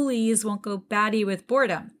little ghoulies won't go batty with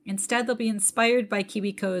boredom. Instead, they'll be inspired by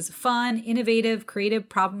KiwiCo's fun, innovative, creative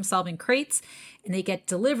problem-solving crates, and they get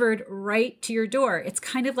delivered right to your door. It's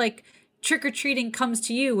kind of like trick-or-treating comes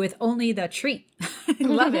to you with only the treat. I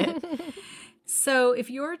love it. So if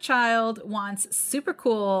your child wants super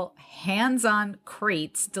cool hands-on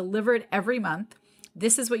crates delivered every month,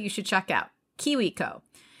 this is what you should check out. KiwiCo.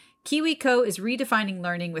 KiwiCo is redefining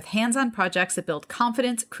learning with hands-on projects that build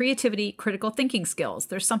confidence, creativity, critical thinking skills.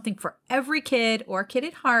 There's something for every kid or kid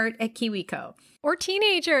at heart at KiwiCo. Or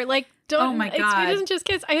teenager. Like, don't. Oh my God. It isn't just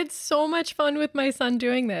kids. I had so much fun with my son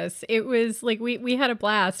doing this. It was like we had a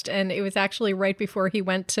blast, and it was actually right before he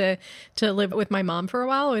went to live with my mom for a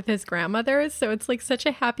while with his grandmother. So it's like such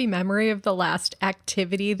a happy memory of the last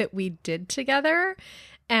activity that we did together,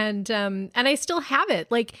 and I still have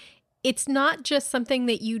it. Like, it's not just something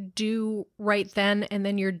that you do right then and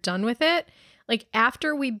then you're done with it. Like,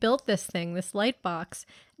 after we built this thing, this light box,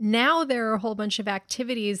 now there are a whole bunch of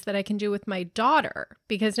activities that I can do with my daughter,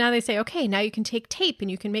 because now they say, okay, now you can take tape and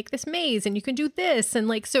you can make this maze and you can do this. And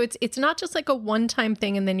like, so it's not just like a one-time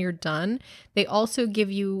thing and then you're done. They also give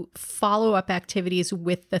you follow-up activities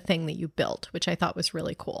with the thing that you built, which I thought was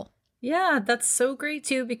really cool. Yeah, that's so great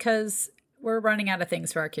too, because we're running out of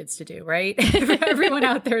things for our kids to do, right? Everyone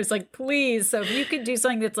out there is like, please. So if you could do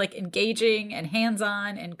something that's like engaging and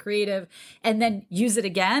hands-on and creative and then use it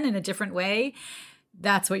again in a different way,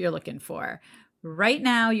 that's what you're looking for. Right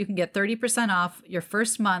now, you can get 30% off your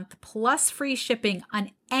first month plus free shipping on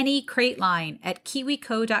any crate line at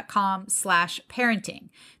kiwico.com/parenting.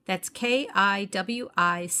 That's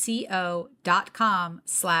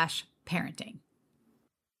KIWICO.com/parenting.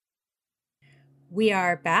 We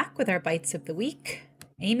are back with our bites of the week.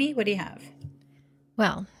 Amy, what do you have?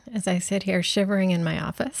 Well, as I sit here shivering in my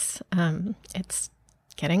office, it's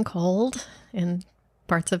getting cold in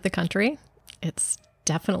parts of the country. It's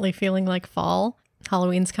definitely feeling like fall.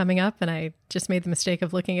 Halloween's coming up, and I just made the mistake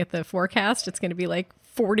of looking at the forecast. It's going to be like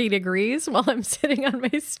 40 degrees while I'm sitting on my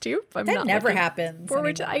stoop. That never happens.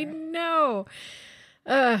 I know.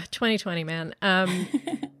 2020, man.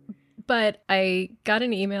 But I got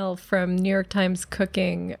an email from New York Times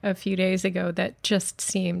Cooking a few days ago that just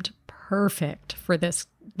seemed perfect for this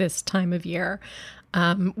time of year.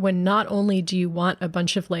 When not only do you want a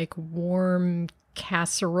bunch of like warm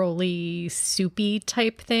casserole soupy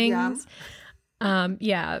type things,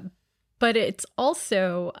 but it's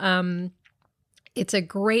also it's a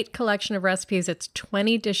great collection of recipes. It's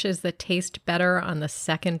 20 dishes that taste better on the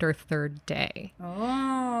second or third day.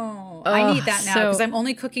 I need that now because I'm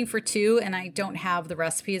only cooking for 2 and I don't have the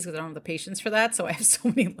recipes because I don't have the patience for that. So I have so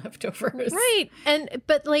many leftovers. Right.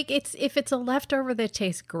 But like if it's a leftover that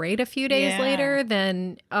tastes great a few days later,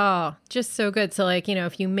 then just so good. So like,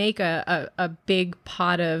 if you make a big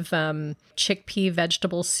pot of chickpea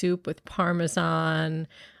vegetable soup with Parmesan,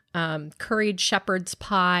 curried shepherd's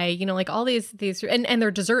pie, like all these and they're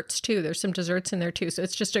desserts too. There's some desserts in there too. So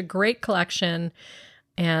it's just a great collection.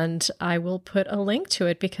 And I will put a link to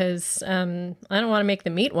it because I don't want to make the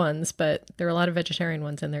meat ones, but there are a lot of vegetarian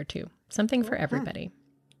ones in there too. Something for everybody.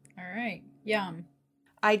 All right. Yum.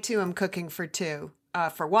 I too am cooking for 2.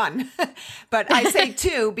 For 1, but I say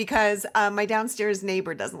 2 because my downstairs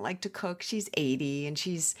neighbor doesn't like to cook. She's 80 and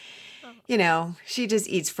she's, she just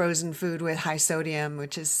eats frozen food with high sodium,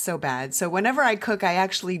 which is so bad. So whenever I cook, I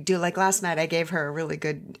actually do, like last night, I gave her a really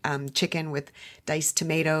good chicken with diced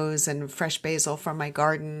tomatoes and fresh basil from my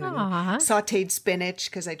garden and sauteed spinach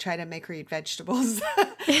because I try to make her eat vegetables.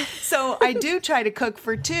 So I do try to cook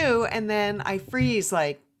for 2 and then I freeze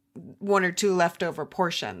like 1 or 2 leftover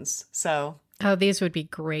portions. So these would be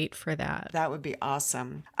great for that. That would be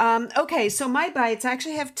awesome. Okay, so my bites, I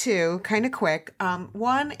actually have 2, kind of quick.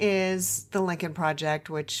 One is the Lincoln Project,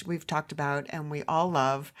 which we've talked about and we all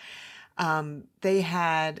love. They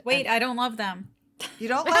had... Wait, I don't love them. You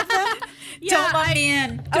don't love them? Don't let me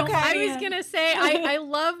in. I was going to say, I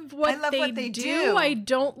love what they do. I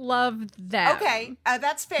don't love them. Okay,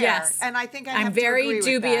 that's fair. Yes. And I think I'm very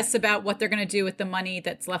dubious about what they're going to do with the money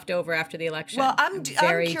that's left over after the election. Well, I'm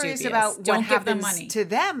curious dubious. about what don't give them happens money. to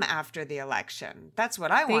them after the election. That's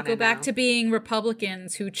what I want to know. They go back to being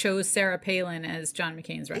Republicans who chose Sarah Palin as John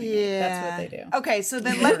McCain's running mate. That's what they do. Okay, so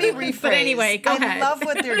then let me rephrase. But anyway, go ahead. I love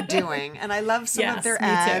what they're doing, and I love some of their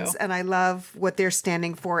ads, and I love what they're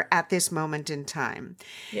standing for at this moment in time.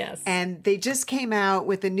 Yes. And they just came out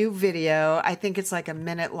with a new video. I think it's like a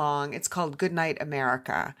minute long. It's called Goodnight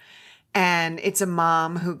America. And it's a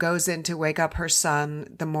mom who goes in to wake up her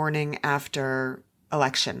son the morning after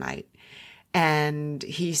election night. And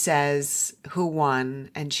he says, who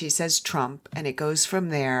won? And she says Trump. And it goes from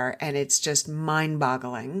there. And it's just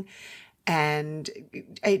mind-boggling. And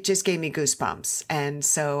it just gave me goosebumps. And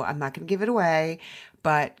so I'm not going to give it away,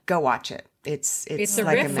 but go watch it. It's a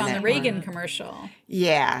like riff on the Reagan commercial.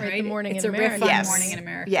 Yeah. Right? The Morning it's in a America. riff on Morning in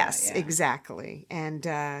America. Yes, exactly. And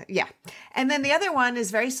And then the other one is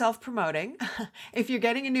very self-promoting. If you're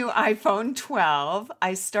getting a new iPhone 12,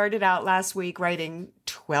 I started out last week writing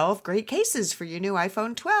 12 great cases for your new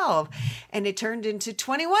iPhone 12. And it turned into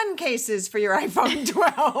 21 cases for your iPhone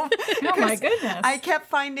 12. Oh my goodness. I kept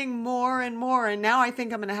finding more and more. And now I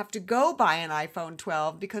think I'm going to have to go buy an iPhone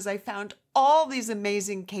 12 because I found all these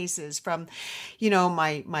amazing cases from,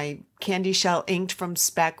 my candy shell inked from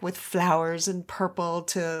Speck with flowers and purple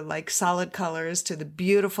to like solid colors to the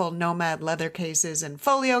beautiful Nomad leather cases and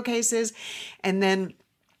folio cases. And then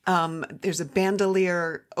there's a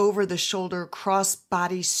bandolier over the shoulder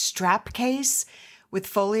crossbody strap case with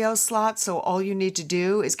folio slots. So all you need to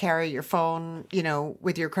do is carry your phone,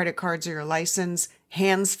 with your credit cards or your license,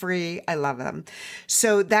 hands-free. I love them.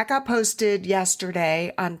 So that got posted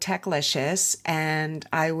yesterday on Techlicious, and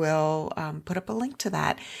I will put up a link to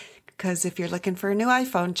that because if you're looking for a new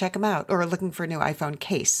iPhone, check them out, or looking for a new iPhone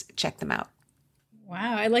case, check them out.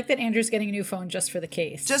 Wow. I like that Andrew's getting a new phone just for the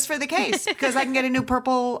case. Just for the case, because I can get a new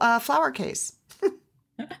purple flower case.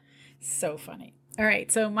 So funny. All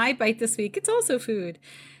right. So my bite this week, it's also food.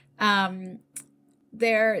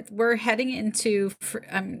 We're heading into,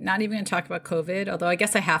 I'm not even going to talk about COVID, although I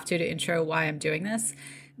guess I have to intro why I'm doing this.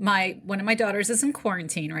 One of my daughters is in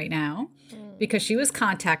quarantine right now because she was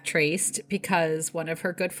contact traced because one of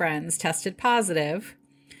her good friends tested positive.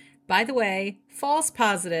 By the way, false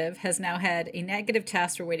positive, has now had a negative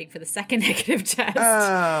test. We're waiting for the second negative test.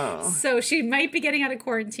 Oh. So she might be getting out of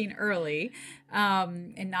quarantine early,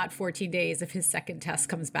 and not 14 days if his second test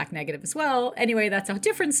comes back negative as well. Anyway, that's a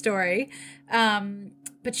different story.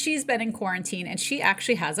 But she's been in quarantine and she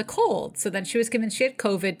actually has a cold. So then she was convinced she had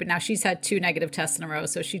COVID, but now she's had 2 negative tests in a row.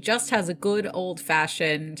 So she just has a good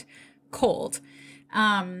old-fashioned cold.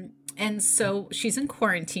 And so she's in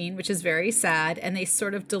quarantine, which is very sad. And they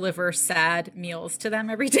sort of deliver sad meals to them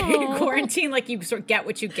every day in quarantine. Like you sort of get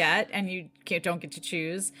what you get and you don't get to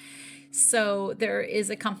choose. So there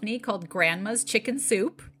is a company called Grandma's Chicken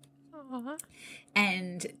Soup. Aww.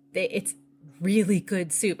 And it's really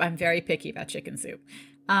good soup. I'm very picky about chicken soup.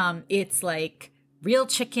 It's like real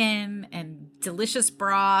chicken and delicious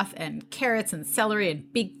broth and carrots and celery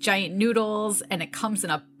and big giant noodles. And it comes in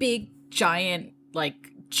a big giant like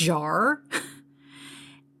jar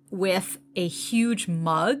with a huge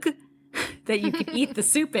mug that you can eat the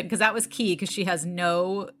soup in, because that was key, because she has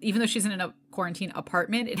even though she's in a quarantine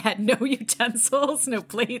apartment, it had no utensils, no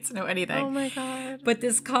plates, no anything. Oh my God. But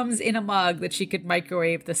this comes in a mug that she could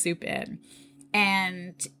microwave the soup in.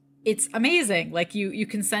 And it's amazing. Like you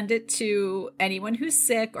can send it to anyone who's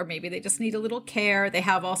sick, or maybe they just need a little care. They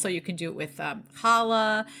have also, you can do it with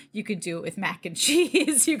challah, you could do it with mac and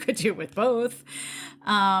cheese, you could do it with both.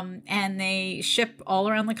 And they ship all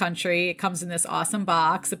around the country. It comes in this awesome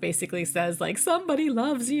box. It basically says like, somebody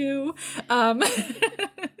loves you.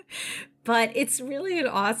 But it's really an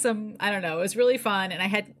awesome, I don't know, it was really fun.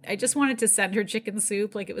 And I just wanted to send her chicken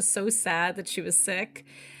soup. Like, it was so sad that she was sick.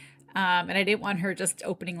 And I didn't want her just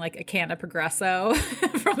opening like a can of Progresso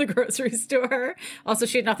from the grocery store. Also,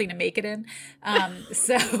 she had nothing to make it in.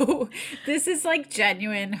 So this is like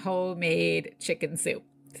genuine homemade chicken soup.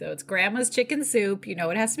 So it's Grandma's Chicken Soup. You know,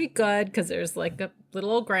 it has to be good because there's like a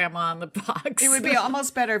little old grandma on the box. It would be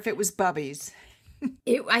almost better if it was Bubby's.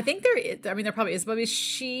 I think there probably is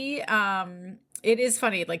Bubby's. It is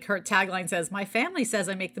funny. Like, her tagline says, "My family says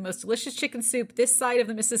I make the most delicious chicken soup this side of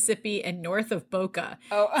the Mississippi and north of Boca."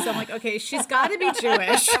 Oh. So I'm like, okay, she's got to be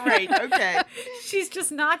Jewish. Right, okay. She's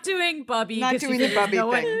just not doing Bubby. Not doing the Bubby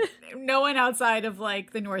thing. No one outside of,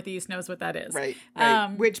 like, the Northeast knows what that is. Right.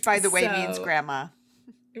 Which, by the way, means grandma.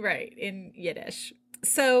 Right, in Yiddish.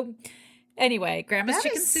 So, anyway, Grandma's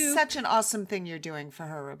Chicken Soup. That is such an awesome thing you're doing for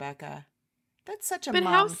her, Rebecca. That's such a mom thing.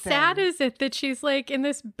 But how sad is it that she's like in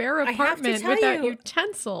this bare apartment without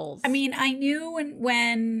utensils? I mean, I knew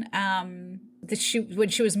when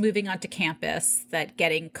she was moving onto campus that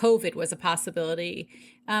getting COVID was a possibility.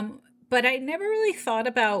 But I never really thought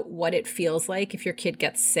about what it feels like if your kid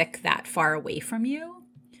gets sick that far away from you.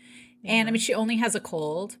 Yeah. And I mean, she only has a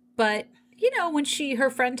cold, but you know, when her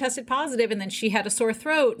friend tested positive and then she had a sore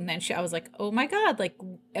throat, and then I was like, oh my God, like,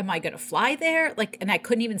 am I going to fly there? Like, and I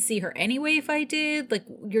couldn't even see her anyway if I did. Like,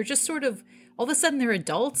 you're just sort of, all of a sudden they're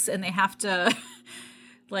adults and they have to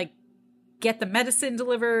like get the medicine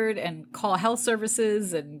delivered and call health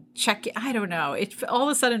services and check it. I don't know. It all of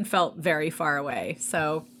a sudden felt very far away.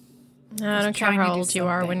 So I don't care how old you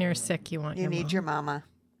are. When you're sick, you need your mama.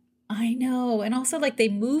 I know. And also, like, they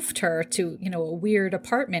moved her to, you know, a weird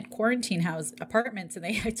quarantine house apartments. And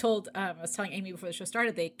I was telling Amy before the show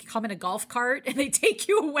started, they come in a golf cart and they take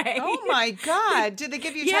you away. Oh my God. Did they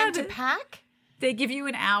give you time to pack? They give you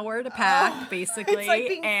an hour to pack, basically. It's like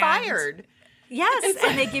being fired. Yes,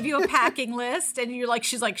 and they give you a packing list, and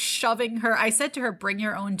she's like shoving her. I said to her, bring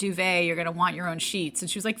your own duvet. You're going to want your own sheets. And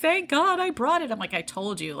she was like, thank God I brought it. I'm like, I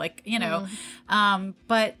told you, like, you know.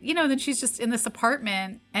 But, you know, then she's just in this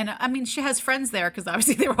apartment. And, I mean, she has friends there because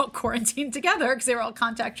obviously they were all quarantined together because they were all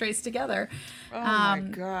contact traced together. Oh, my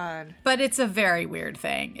God. But it's a very weird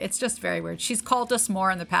thing. It's just very weird. She's called us more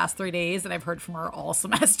in the past 3 days, and I've heard from her all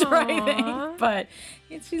semester, I think. But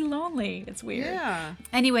she's lonely. It's weird. Yeah.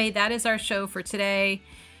 Anyway, that is our show for today.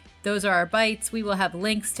 Those are our bites. We will have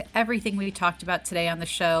links to everything we talked about today on the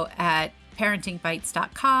show at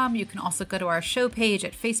parentingbites.com. You can also go to our show page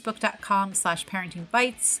at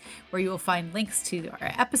facebook.com/parentingbites, where you will find links to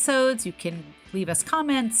our episodes. You can leave us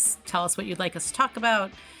comments, tell us what you'd like us to talk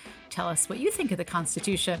about. Tell us what you think of the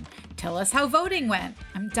Constitution. Tell us how voting went.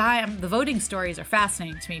 The voting stories are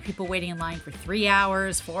fascinating to me. People waiting in line for 3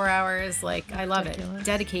 hours, 4 hours. Like, I love it.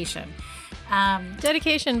 Dedication.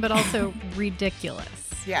 Dedication, but also ridiculous.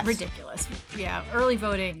 Yes. Ridiculous. Yeah. Early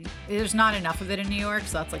voting, there's not enough of it in New York,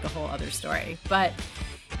 so that's like a whole other story. But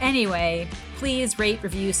anyway, please rate,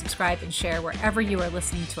 review, subscribe, and share wherever you are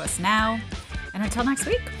listening to us now. And until next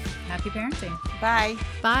week, happy parenting. Bye.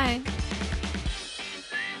 Bye.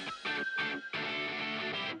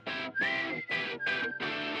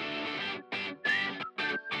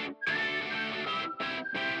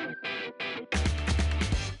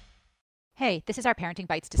 Hey, this is our Parenting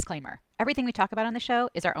Bites disclaimer. Everything we talk about on the show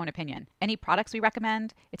is our own opinion. Any products we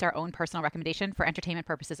recommend, it's our own personal recommendation for entertainment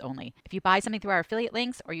purposes only. If you buy something through our affiliate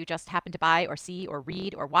links, or you just happen to buy or see or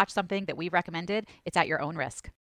read or watch something that we've recommended, it's at your own risk.